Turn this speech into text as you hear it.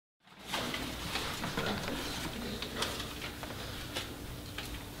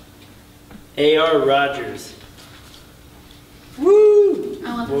A.R. Rogers. Woo!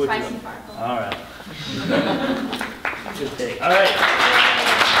 I want the spicy part. All right. Good take. All right.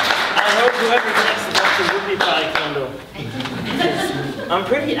 I hope whoever gets the whoopie pie candle.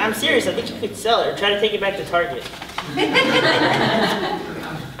 I'm serious. I think you could sell it or try to take it back to Target.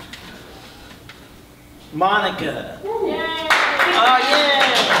 Monica. Yay! Oh, yeah!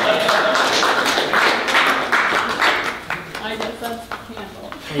 I guess that's the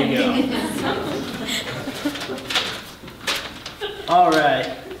candle. There you go. All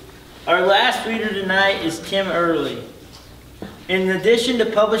right. Our last reader tonight is Tim Earley. In addition to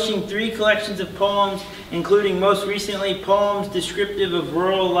publishing 3 collections of poems, including most recently poems descriptive of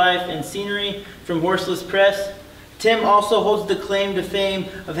rural life and scenery from Horseless Press, Tim also holds the claim to fame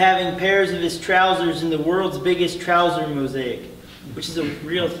of having pairs of his trousers in the world's biggest trouser mosaic, which is a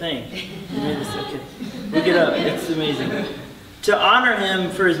real thing. Okay. Look it up. It's amazing. To honor him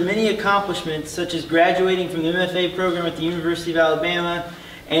for his many accomplishments, such as graduating from the MFA program at the University of Alabama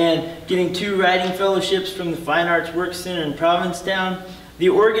and getting 2 writing fellowships from the Fine Arts Work Center in Provincetown, the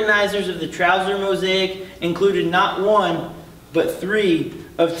organizers of the trouser mosaic included not 1, but 3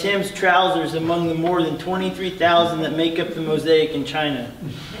 of Tim's trousers among the more than 23,000 that make up the mosaic in China.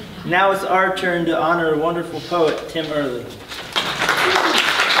 Now it's our turn to honor a wonderful poet, Tim Earley.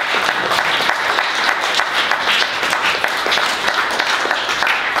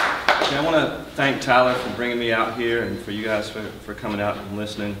 I want to thank Tyler for bringing me out here and for you guys for coming out and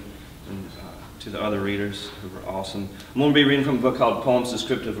listening, and to the other readers who were awesome. I'm going to be reading from a book called Poems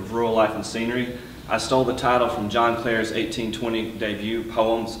Descriptive of Rural Life and Scenery. I stole the title from John Clare's 1820 debut,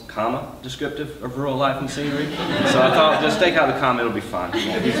 Poems, Descriptive of Rural Life and Scenery. So I thought, just take out the comma, it'll be fine.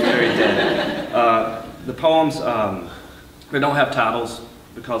 He's very dead. The poems, they don't have titles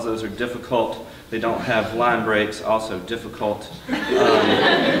because those are difficult. They don't have line breaks, also difficult.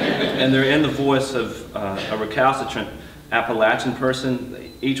 And they're in the voice of a recalcitrant Appalachian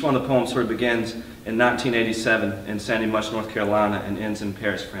person. Each one of the poems sort of begins in 1987 in Sandy Much, North Carolina, and ends in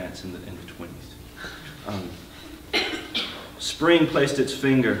Paris, France in the 20s. Spring placed its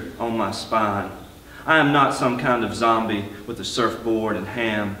finger on my spine. I am not some kind of zombie with a surfboard and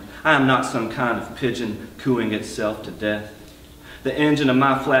ham. I am not some kind of pigeon cooing itself to death. The engine of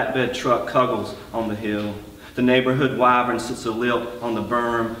my flatbed truck cuggles on the hill. The neighborhood wyvern sits a lilt on the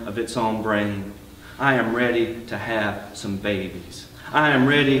berm of its own brain. I am ready to have some babies. I am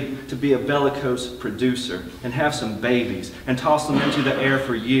ready to be a bellicose producer and have some babies and toss them into the air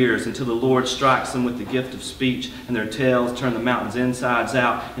for years until the Lord strikes them with the gift of speech and their tails turn the mountains insides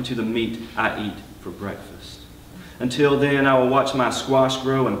out into the meat I eat for breakfast. Until then, I will watch my squash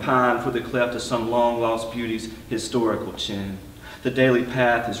grow and pine for the cleft of some long-lost beauty's historical chin. The daily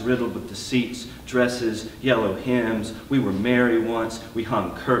path is riddled with deceits, dresses, yellow hymns. We were merry once, we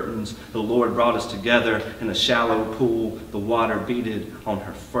hung curtains. The Lord brought us together in a shallow pool. The water beaded on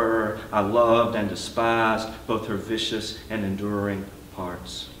her fur. I loved and despised both her vicious and enduring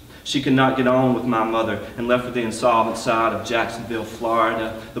parts. She could not get on with my mother and left for the insolvent side of Jacksonville,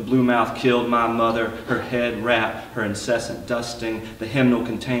 Florida. The blue mouth killed my mother, her head wrapped, her incessant dusting. The hymnal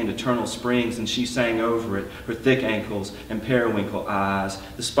contained eternal springs and she sang over it, her thick ankles and periwinkle eyes.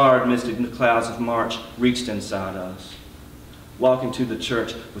 The sparred mystic clouds of March reached inside us. Walking to the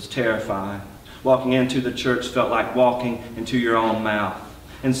church was terrifying. Walking into the church felt like walking into your own mouth.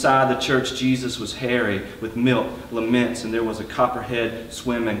 Inside the church, Jesus was hairy with milk, laments, and there was a copperhead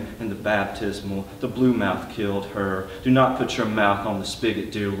swimming in the baptismal. The blue mouth killed her. Do not put your mouth on the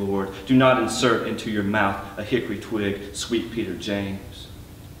spigot, dear Lord. Do not insert into your mouth a hickory twig, sweet Peter James.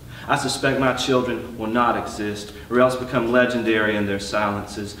 I suspect my children will not exist, or else become legendary in their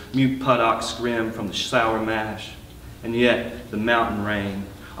silences, mute puttocks scrim from the sour mash. And yet, the mountain rain,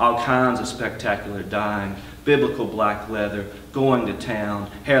 all kinds of spectacular dying, biblical black leather, going to town,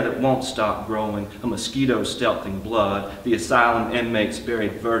 hair that won't stop growing, a mosquito stealthing blood, the asylum inmates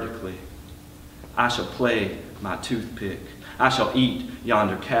buried vertically. I shall play my toothpick. I shall eat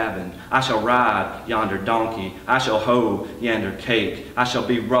yonder cabin. I shall ride yonder donkey. I shall hoe yonder cake. I shall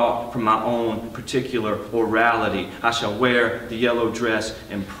be wrought from my own particular orality. I shall wear the yellow dress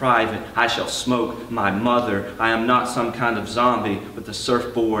in private. I shall smoke my mother. I am not some kind of zombie with a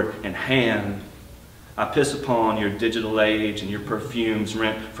surfboard in hand. I piss upon your digital age and your perfumes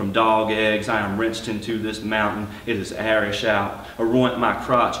rent from dog eggs. I am wrenched into this mountain. It is Irish out. Anoint my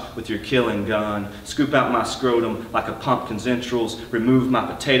crotch with your killing gun. Scoop out my scrotum like a pumpkin's entrails. Remove my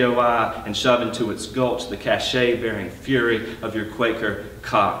potato eye and shove into its gulch the cachet-bearing fury of your Quaker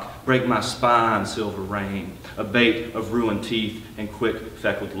cock. Break my spine, silver rain, a bait of ruined teeth and quick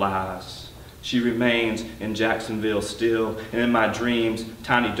feckled lies. She remains in Jacksonville still, and in my dreams,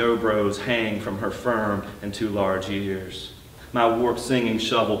 tiny dobros hang from her firm and too large ears. My warped singing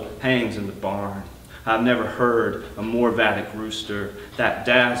shovel hangs in the barn. I've never heard a more Vatic rooster that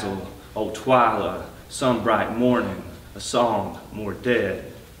dazzle, oh Twyla, some bright morning, a song more dead.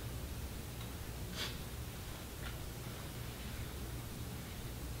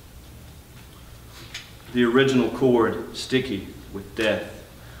 The original chord, sticky with death.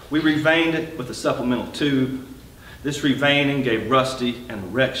 We reveined it with a supplemental tube. This reveining gave Rusty an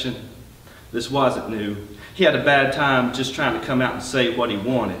erection. This wasn't new. He had a bad time just trying to come out and say what he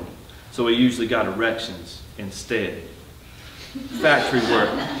wanted, so he usually got erections instead. Factory work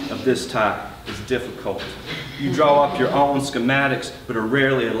of this type is difficult. You draw up your own schematics, but are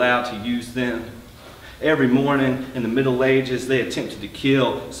rarely allowed to use them. Every morning in the Middle Ages, they attempted to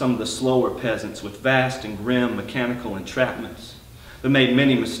kill some of the slower peasants with vast and grim mechanical entrapments, but made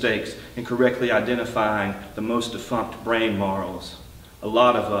many mistakes in correctly identifying the most defunct brain marrows. A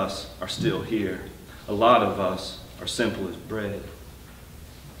lot of us are still here. A lot of us are simple as bread.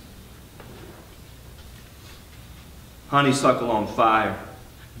 Honeysuckle on fire,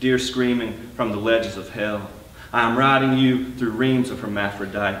 deer screaming from the ledges of hell. I am riding you through reams of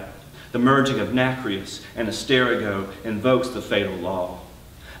hermaphrodite. The merging of nacreous and asterigo invokes the fatal law.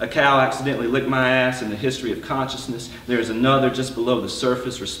 A cow accidentally licked my ass in the history of consciousness. There is another just below the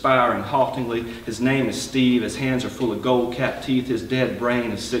surface, respiring haltingly. His name is Steve. His hands are full of gold-capped teeth. His dead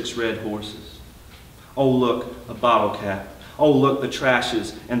brain is 6 red horses. Oh, look, a bottle cap. Oh, look, the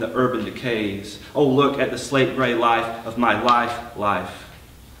trashes and the urban decays. Oh, look at the slate-gray life of my life.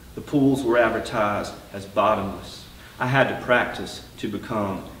 The pools were advertised as bottomless. I had to practice to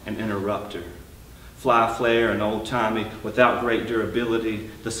become an interrupter. Fly flare and old-timey, without great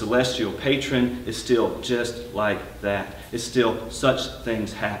durability, the celestial patron is still just like that. It's still such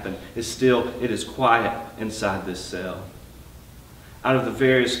things happen. It is quiet inside this cell. Out of the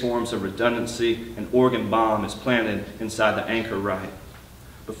various forms of redundancy, an organ bomb is planted inside the anchor right.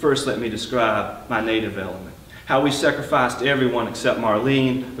 But first let me describe my native element. How we sacrificed everyone except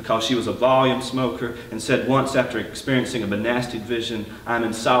Marlene because she was a volume smoker and said once after experiencing a monastic vision, I'm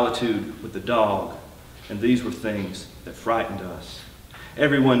in solitude with the dog. And these were things that frightened us.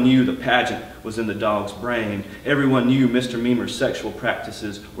 Everyone knew the pageant was in the dog's brain. Everyone knew Mr. Meemer's sexual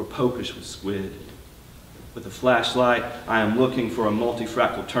practices were pokish with squid. With a flashlight, I am looking for a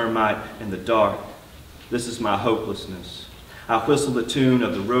multifractal termite in the dark. This is my hopelessness. I whistle the tune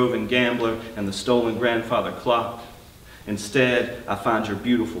of the roving gambler and the stolen grandfather clock. Instead, I find your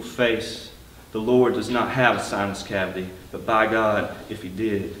beautiful face. The Lord does not have a sinus cavity, but by God, if he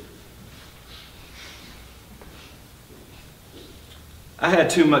did. I had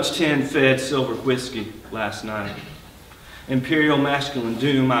too much tin-fed silver whiskey last night. Imperial masculine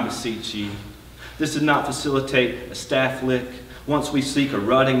doom, I beseech ye. This did not facilitate a staff lick. Once we seek a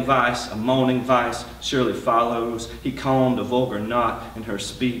rutting vice, a moaning vice surely follows. He combed a vulgar knot in her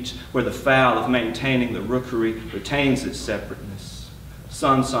speech, where the foul of maintaining the rookery retains its separateness.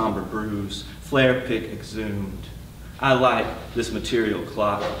 Sun somber bruise, flare pick exhumed. I like this material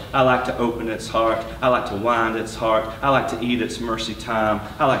clock. I like to open its heart. I like to wind its heart. I like to eat its mercy time.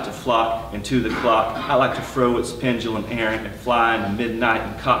 I like to flock into the clock. I like to throw its pendulum errant and fly into midnight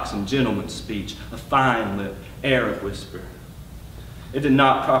in coxswain gentleman's speech, a fine lip, air of whisper. It did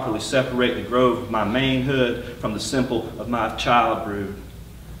not properly separate the grove of my manhood from the simple of my child brood.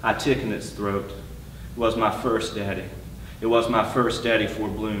 I tick in its throat. It was my first daddy. It was my first daddy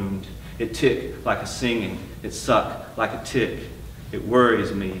forebloomed. It ticked like a singing. It sucked like a tick. It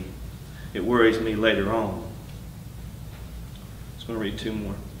worries me. It worries me later on. I'm just going to read 2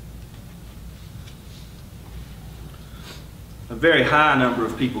 more. A very high number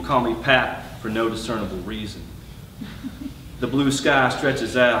of people call me Pat for no discernible reason. The blue sky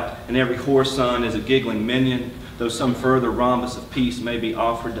stretches out, and every whore sun is a giggling minion, though some further rhombus of peace may be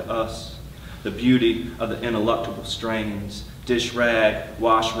offered to us. The beauty of the ineluctable strains. Dish rag,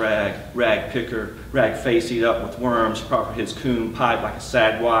 wash rag, rag picker, rag face eat up with worms, proper his coon pipe like a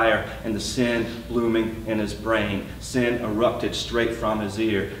sag wire, and the sin blooming in his brain. Sin erupted straight from his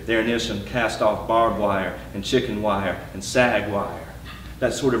ear. There is some cast off barbed wire, and chicken wire, and sag wire.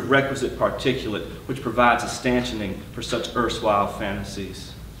 That sort of requisite particulate which provides a stanchioning for such erstwhile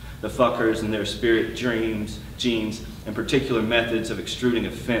fantasies. The fuckers and their spirit dreams, genes, and particular methods of extruding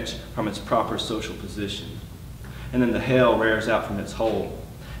a finch from its proper social position. And then the hell rears out from its hole,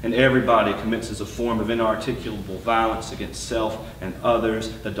 and everybody commences a form of inarticulable violence against self and others,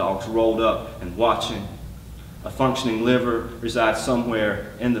 the dogs rolled up and watching. A functioning liver resides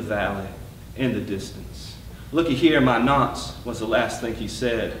somewhere in the valley, in the distance. Looky here, my knots, was the last thing he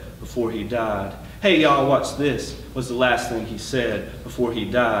said before he died. Hey y'all, what's this, was the last thing he said before he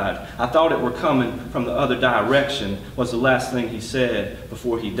died. I thought it were coming from the other direction, was the last thing he said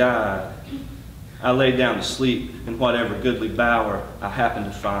before he died. I lay down to sleep in whatever goodly bower I happened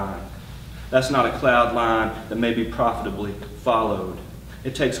to find. That's not a cloud line that may be profitably followed.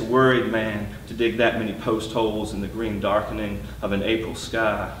 It takes a worried man to dig that many post holes in the green darkening of an April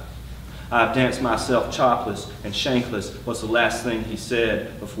sky. I've danced myself chopless and shankless, was the last thing he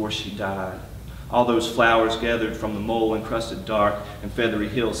said before she died. All those flowers gathered from the mole-encrusted dark and feathery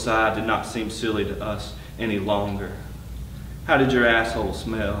hillside did not seem silly to us any longer. How did your asshole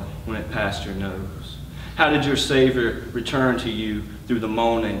smell when it passed your nose? How did your Savior return to you through the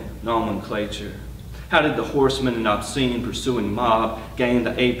moaning nomenclature? How did the horsemen and obscene pursuing mob gain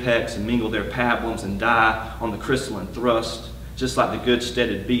the apex and mingle their pablums and die on the crystalline thrust, just like the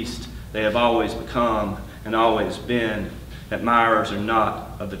good-steaded beast they have always become and always been, admirers or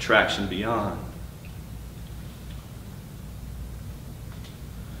not of the traction beyond?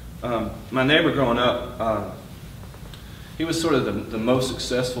 My neighbor growing up, he was sort of the most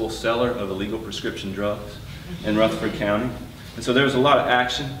successful seller of illegal prescription drugs in Rutherford County. And so there was a lot of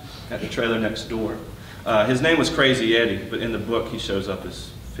action at the trailer next door. His name was Crazy Eddie, but in the book he shows up as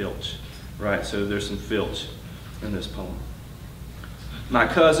Filch, right? So there's some Filch in this poem. My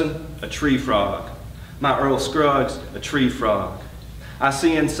cousin, a tree frog. My Earl Scruggs, a tree frog. I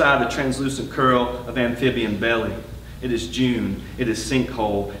see inside the translucent curl of amphibian belly. It is June, it is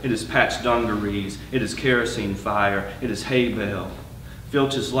sinkhole, it is patched dungarees, it is kerosene fire, it is hay bale.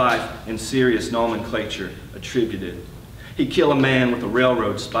 Filch's life in serious nomenclature attributed. He killed a man with a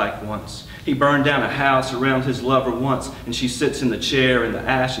railroad spike once. He burned down a house around his lover once, and she sits in the chair in the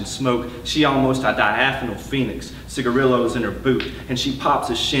ash and smoke. She almost a diaphanal phoenix, cigarillos in her boot, and she pops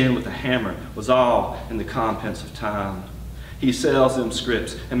his shin with a hammer, was all in the contents of time. He sells them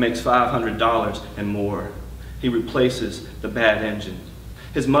scripts and makes $500 and more. He replaces the bad engine.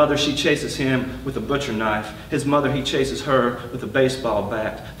 His mother, she chases him with a butcher knife. His mother, he chases her with a baseball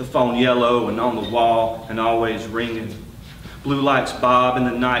bat. The phone yellow and on the wall and always ringing. Blue lights bob in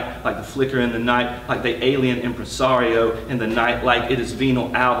the night like the flicker in the night, like the alien impresario in the night, like it is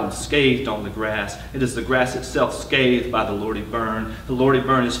venal album scathed on the grass. It is the grass itself scathed by the Lordy burn. The Lordy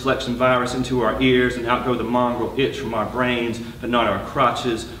burn is flexion virus into our ears and outgo the mongrel itch from our brains, but not our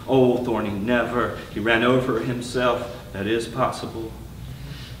crotches. Old thorny never. He ran over himself. That is possible.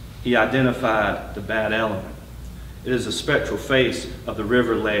 He identified the bad element. It is the spectral face of the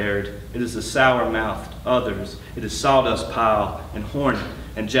river laird. It is the sour-mouthed others. It is sawdust pile and hornet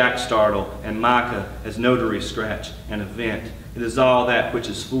and jack startle and mica as notary scratch and event. It is all that which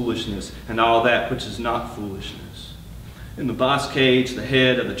is foolishness and all that which is not foolishness. In the boss cage, the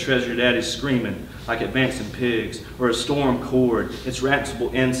head of the treasure daddy screaming like advancing pigs, or a storm chord, its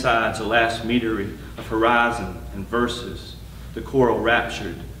rancable insides a last metery of horizon and verses. The choral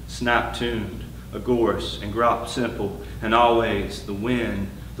raptured, snap-tuned, a gorse and grop simple, and always the wind,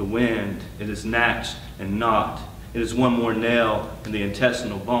 it is natched and not. It is one more nail in the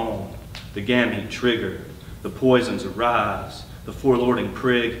intestinal bone, the gamete trigger, the poisons arise, the forelording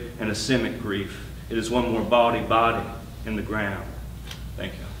prig and asemic grief. It is one more body in the ground.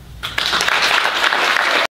 Thank you.